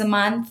 weekends a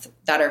month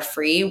that are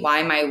free. Why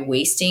am I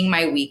wasting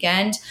my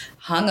weekend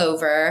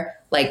hungover?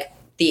 Like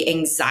the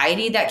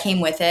anxiety that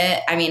came with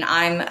it. I mean,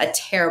 I'm a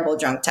terrible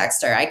drunk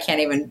texter. I can't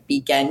even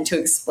begin to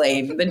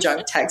explain the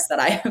drunk text that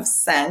I have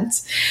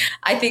sent.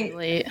 I think,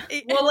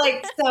 well,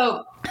 like,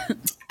 so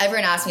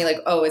everyone asked me like,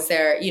 oh, is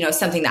there, you know,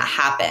 something that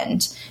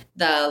happened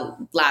the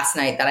last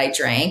night that I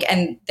drank?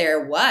 And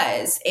there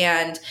was.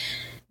 And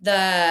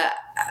the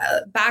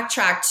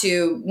backtrack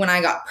to when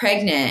I got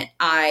pregnant,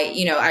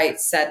 I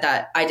said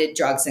that I did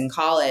drugs in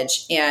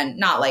college, and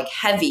not like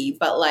heavy,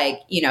 but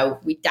like, you know,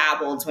 we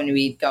dabbled when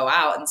we'd go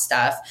out and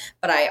stuff.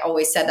 But I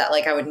always said that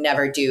like I would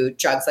never do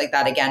drugs like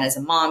that again as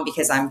a mom,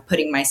 because I'm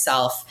putting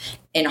myself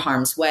in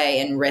harm's way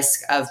and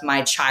risk of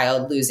my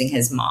child losing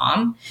his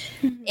mom.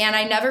 Mm-hmm. And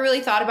I never really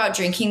thought about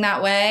drinking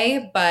that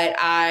way, but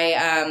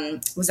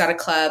I was at a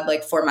club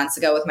like 4 months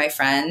ago with my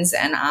friends,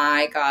 and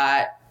I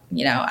got,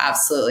 you know,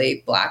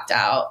 absolutely blacked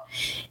out.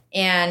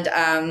 And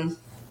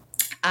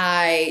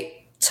I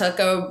took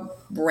a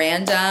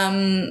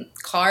random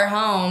car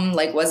home,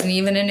 like wasn't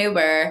even an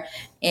Uber,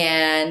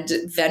 and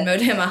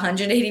Venmoed him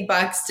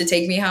 $180 to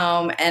take me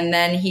home. And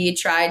then he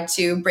tried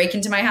to break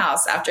into my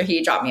house after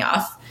he dropped me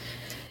off.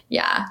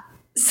 Yeah.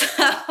 So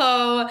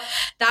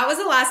that was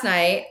the last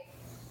night.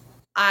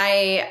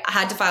 I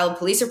had to file a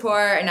police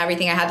report and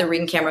everything. I had the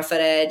Ring camera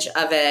footage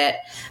of it.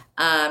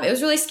 It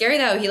was really scary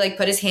though. He like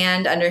put his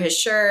hand under his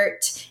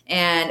shirt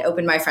and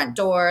opened my front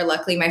door.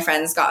 Luckily my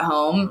friends got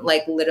home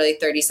like literally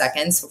 30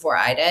 seconds before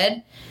I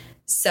did.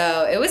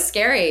 So it was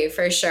scary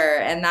for sure.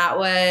 And that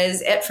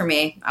was it for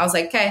me. I was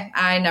like, okay,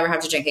 I never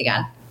have to drink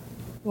again.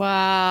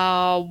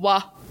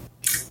 Wow.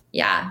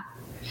 Yeah.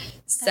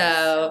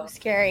 So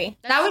scary.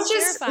 That was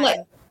just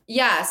like,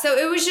 yeah. So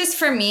it was just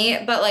for me,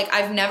 but like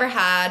I've never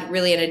had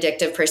really an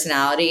addictive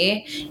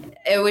personality.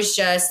 It was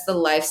just the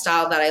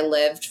lifestyle that I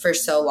lived for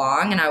so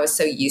long, and I was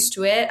so used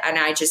to it. And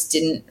I just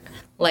didn't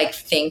like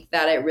think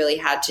that it really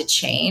had to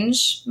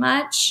change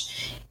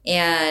much.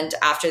 And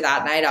after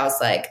that night, I was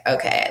like,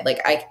 okay,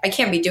 like I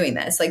can't be doing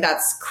this. Like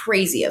that's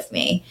crazy of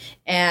me.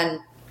 And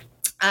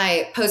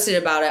I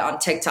posted about it on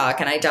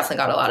TikTok, and I definitely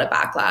got a lot of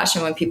backlash.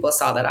 And when people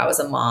saw that I was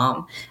a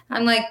mom,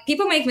 I'm like,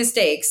 people make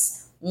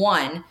mistakes.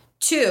 1,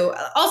 2.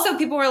 Also,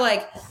 people were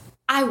like,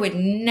 I would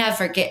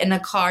never get in a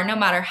car no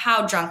matter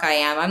how drunk I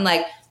am. I'm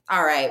like,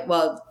 all right,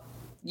 well,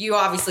 you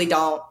obviously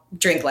don't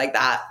drink like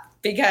that,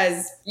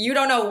 because you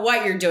don't know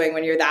what you're doing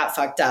when you're that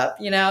fucked up,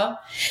 you know?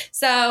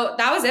 So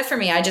that was it for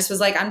me. I just was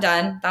like, I'm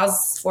done. That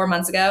was 4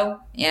 months ago.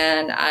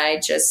 And I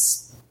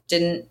just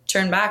didn't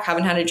turn back.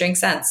 Haven't had a drink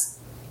since.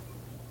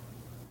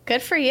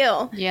 Good for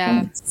you.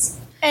 Yeah.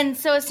 And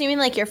so assuming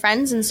like your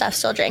friends and stuff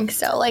still drink.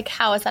 So like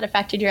how has that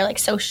affected your like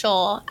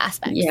social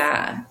aspects?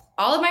 Yeah.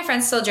 All of my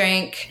friends still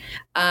drink.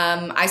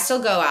 I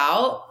still go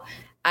out.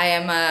 I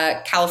am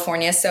a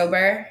California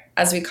sober,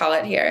 as we call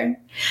it here.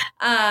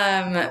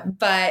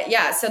 But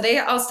yeah, so they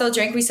all still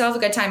drink. We still have a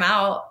good time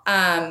out.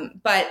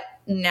 But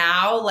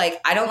now,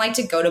 like, I don't like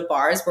to go to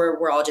bars where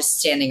we're all just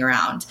standing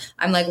around.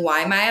 I'm like,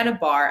 why am I at a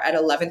bar at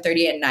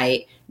 11:30 at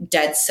night,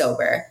 dead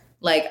sober?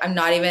 Like, I'm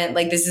not even,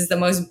 like, this is the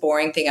most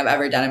boring thing I've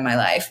ever done in my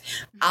life.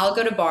 I'll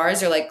go to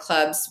bars or, like,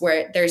 clubs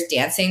where there's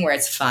dancing, where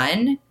it's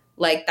fun.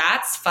 Like,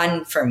 that's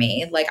fun for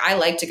me. Like, I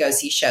like to go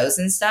see shows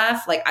and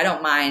stuff. Like, I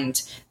don't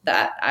mind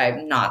that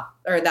I'm not,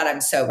 or that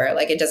I'm sober.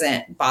 Like, it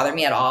doesn't bother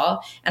me at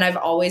all. And I've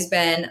always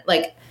been,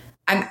 like,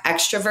 I'm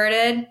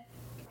extroverted.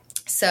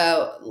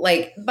 So,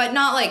 like, but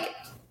not, like,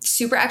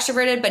 super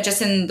extroverted, but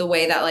just in the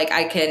way that, like,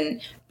 I can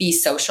be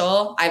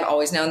social. I've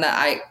always known that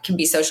I can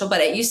be social.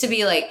 But it used to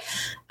be, like,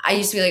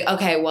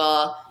 okay,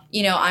 well,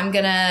 you know, I'm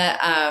going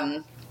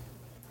to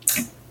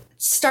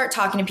start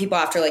talking to people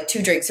after like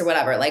 2 drinks or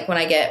whatever, like when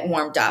I get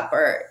warmed up,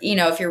 or, you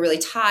know, if you're really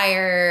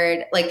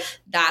tired, like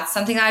that's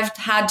something I've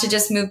had to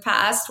just move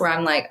past, where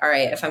I'm like, all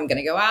right, if I'm going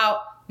to go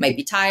out, might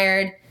be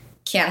tired,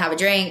 can't have a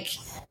drink.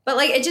 But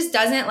like, it just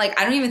doesn't, like,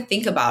 I don't even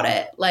think about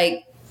it.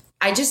 Like,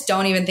 I just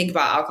don't even think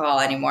about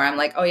alcohol anymore. I'm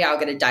like, oh yeah, I'll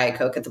get a Diet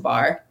Coke at the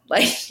bar.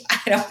 Like,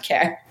 I don't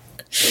care.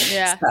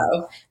 Yeah.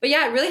 So, but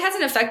yeah, it really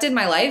hasn't affected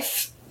my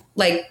life,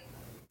 like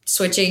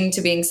switching to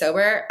being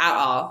sober at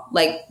all.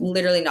 Like,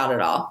 literally not at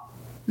all.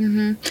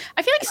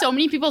 I feel like so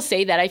many people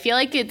say that. I feel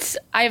like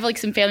I have like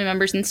some family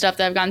members and stuff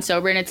that have gone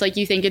sober, and it's like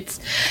you think it's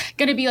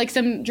going to be like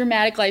some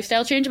dramatic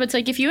lifestyle change, but it's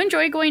like if you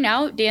enjoy going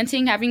out,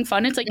 dancing, having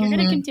fun, it's like you're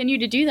going to continue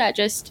to do that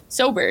just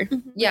sober.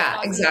 Yeah,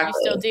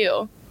 exactly. You still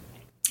do.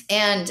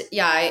 And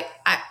yeah,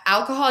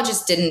 alcohol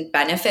just didn't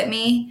benefit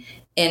me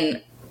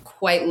in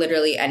quite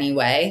literally any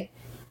way.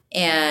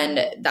 And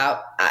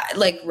that,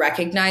 like,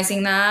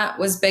 recognizing that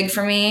was big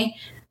for me.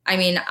 I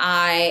mean,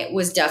 I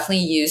was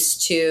definitely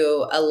used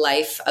to a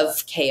life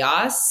of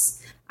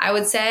chaos, I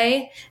would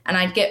say. And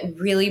I'd get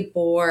really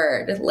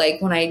bored,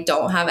 like, when I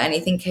don't have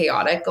anything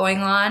chaotic going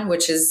on,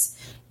 which is,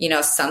 you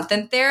know,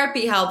 something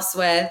therapy helps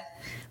with.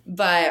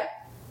 But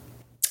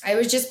I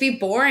would just be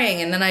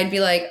boring. And then I'd be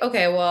like,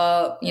 okay,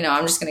 well, you know,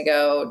 I'm just going to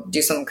go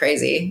do something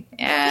crazy.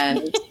 And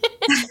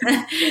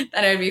then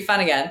it would be fun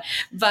again.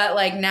 But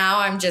like now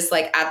I'm just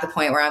like at the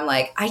point where I'm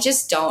like, I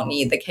just don't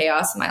need the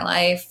chaos in my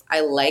life.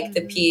 I like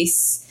the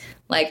peace.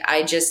 Like,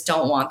 I just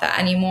don't want that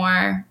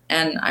anymore.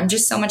 And I'm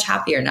just so much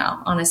happier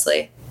now,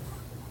 honestly.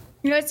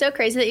 You know, it's so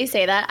crazy that you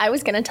say that. I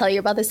was going to tell you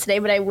about this today,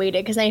 but I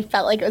waited because I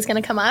felt like it was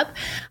going to come up.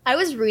 I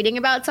was reading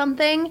about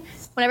something.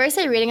 Whenever I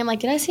say reading, I'm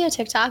like, did I see a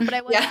TikTok? But I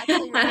wasn't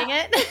actually reading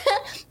it.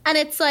 And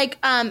it's like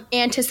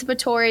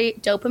anticipatory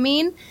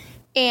dopamine.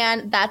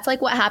 And that's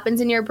like what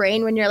happens in your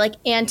brain when you're like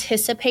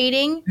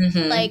anticipating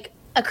like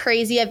a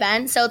crazy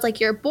event. So it's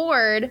like you're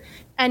bored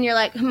and you're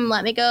like,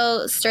 let me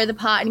go stir the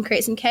pot and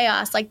create some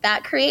chaos. Like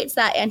that creates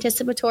that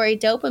anticipatory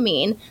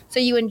dopamine. So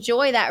you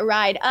enjoy that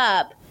ride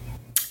up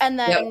and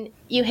then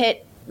you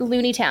hit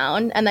Looney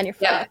Town and then you're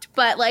fucked.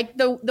 But like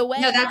the way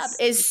up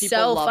is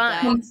so fun.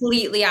 That.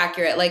 Completely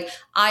accurate. Like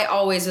I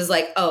always was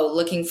like, oh,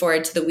 looking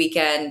forward to the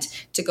weekend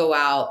to go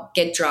out,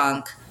 get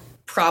drunk,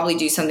 probably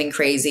do something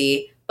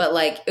crazy. But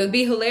like it would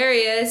be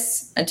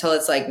hilarious until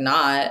it's like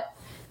not.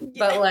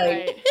 But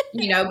like,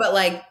 you know, but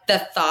like the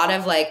thought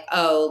of like,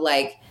 oh,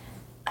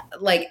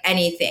 like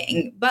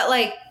anything. But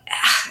like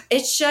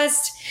it's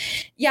just,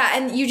 yeah.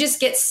 And you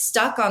just get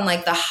stuck on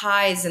like the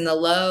highs and the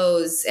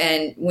lows.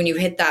 And when you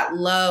hit that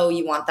low,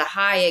 you want the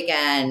high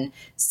again.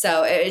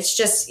 So it's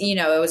just, you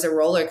know, it was a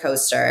roller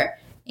coaster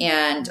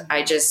and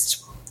I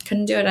just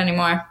couldn't do it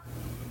anymore.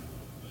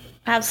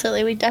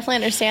 Absolutely. We definitely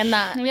understand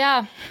that.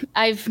 Yeah.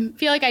 I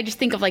feel like I just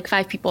think of like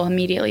 5 people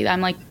immediately. I'm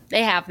like,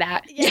 they have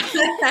that. Yeah.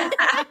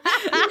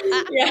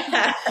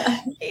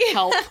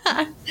 Help.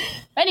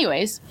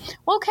 Anyways,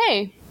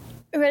 okay.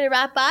 Ready to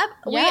wrap up?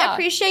 Yeah. We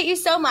appreciate you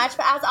so much.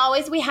 But as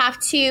always, we have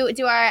to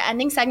do our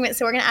ending segment.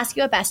 So we're going to ask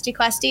you a bestie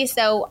questie.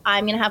 So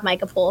I'm going to have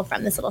Micah pull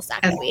from this little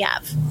stack that we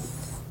have.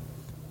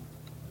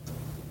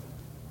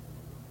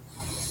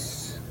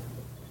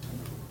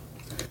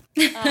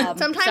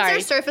 Sometimes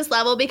they're surface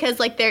level because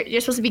like you're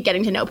supposed to be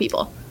getting to know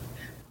people.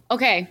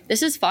 Okay,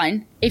 this is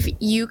fun. If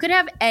you could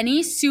have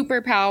any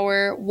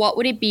superpower, what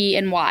would it be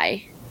and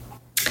why?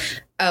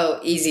 Oh,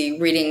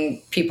 easy.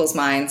 Reading people's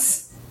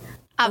minds.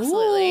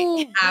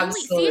 Absolutely. Ooh,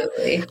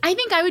 Absolutely. See, I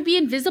think I would be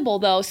invisible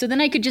though, so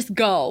then I could just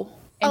go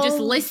and just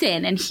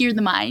listen and hear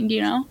the mind,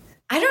 you know?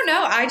 I don't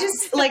know. I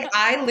just like,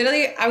 I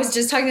was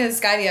just talking to this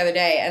guy the other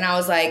day and I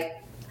was like,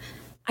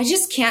 I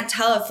just can't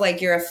tell if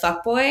like you're a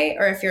fuckboy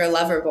or if you're a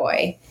lover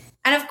boy.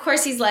 And of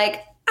course he's like,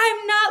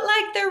 I'm not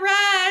like the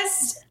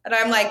rest. And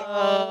I'm like,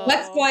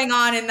 what's going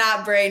on in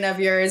that brain of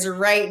yours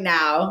right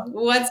now?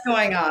 What's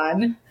going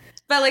on?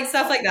 But like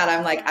stuff like that,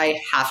 I'm like, I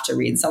have to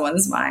read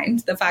someone's mind.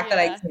 The fact that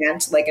I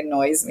can't like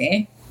annoys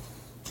me.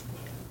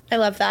 I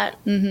love that.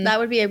 That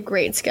would be a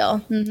great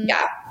skill.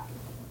 Yeah.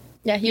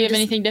 Yeah. You have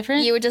anything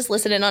different? You would just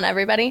listen in on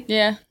everybody.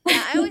 Yeah.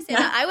 Yeah, I always say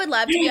that. I would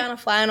love to be on a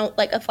fly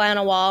on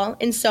a wall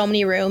in so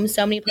many rooms,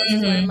 so many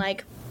places where I'm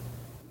like,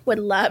 would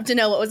love to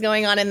know what was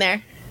going on in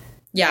there.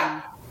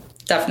 Yeah.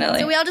 Definitely.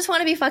 So we all just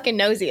want to be fucking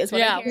nosy is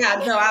what I'm hearing.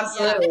 Yeah, no,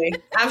 absolutely. Yeah.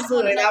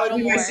 Absolutely. That would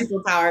be my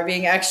superpower,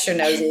 being extra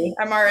nosy.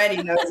 I'm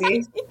already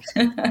nosy.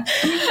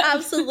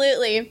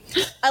 Absolutely.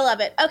 I love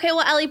it. Okay,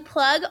 well, Elli,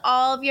 plug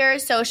all of your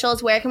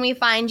socials. Where can we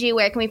find you?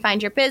 Where can we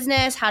find your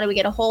business? How do we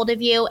get a hold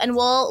of you? And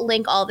we'll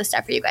link all the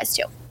stuff for you guys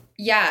too.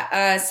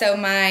 Yeah. So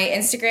my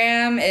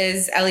Instagram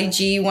is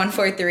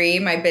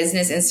LEG143. My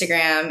business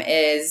Instagram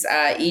is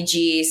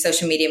EG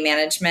Social Media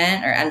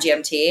Management or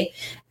MGMT.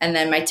 And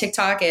then my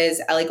TikTok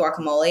is Elli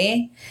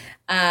Guacamole.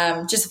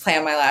 Just a play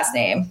on my last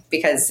name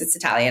because it's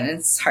Italian and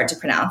it's hard to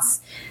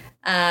pronounce.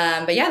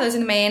 But yeah, those are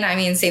the main. I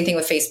mean, same thing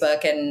with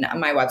Facebook and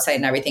my website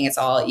and everything. It's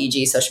all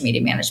EG Social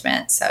Media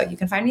Management. So you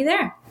can find me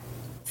there.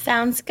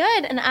 Sounds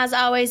good. And as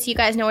always, you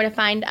guys know where to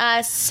find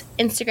us.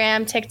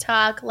 Instagram,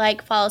 TikTok,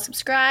 like, follow,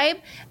 subscribe.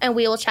 And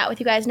we will chat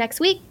with you guys next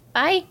week.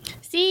 Bye.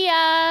 See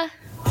ya.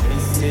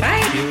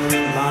 Bye.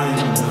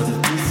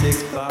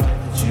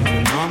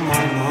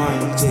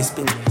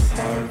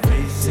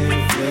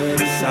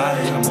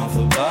 I'm off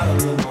a